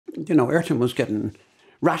You know, Ayrton was getting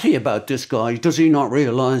ratty about this guy. Does he not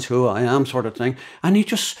realise who I am, sort of thing? And he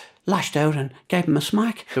just lashed out and gave him a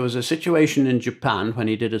smack. There was a situation in Japan when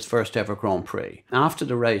he did his first ever Grand Prix. After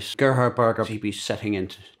the race, Gerhard Berger, he'd be setting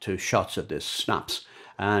into shots of this snaps.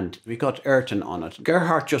 And we got Ayrton on it.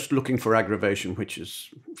 Gerhard just looking for aggravation, which is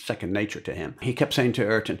second nature to him. He kept saying to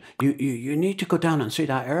Ayrton, you need to go down and see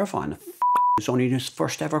that Irvine. It's only his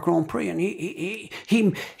first ever Grand Prix. And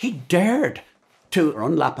he dared to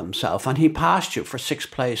unlap himself, and he passed you for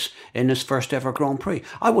 6th place in his first ever Grand Prix.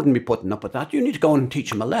 I wouldn't be putting up with that. You need to go and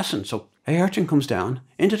teach him a lesson. So Ayrton comes down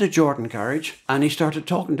into the Jordan garage and he started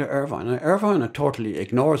talking to Irvine. And Irvine totally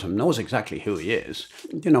ignores him, knows exactly who he is.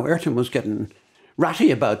 You know, Ayrton was getting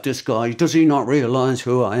ratty about this guy. Does he not realise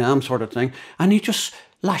who I am, sort of thing? And he just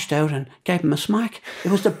lashed out and gave him a smack.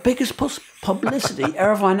 It was the biggest publicity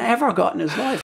Irvine ever got in his life.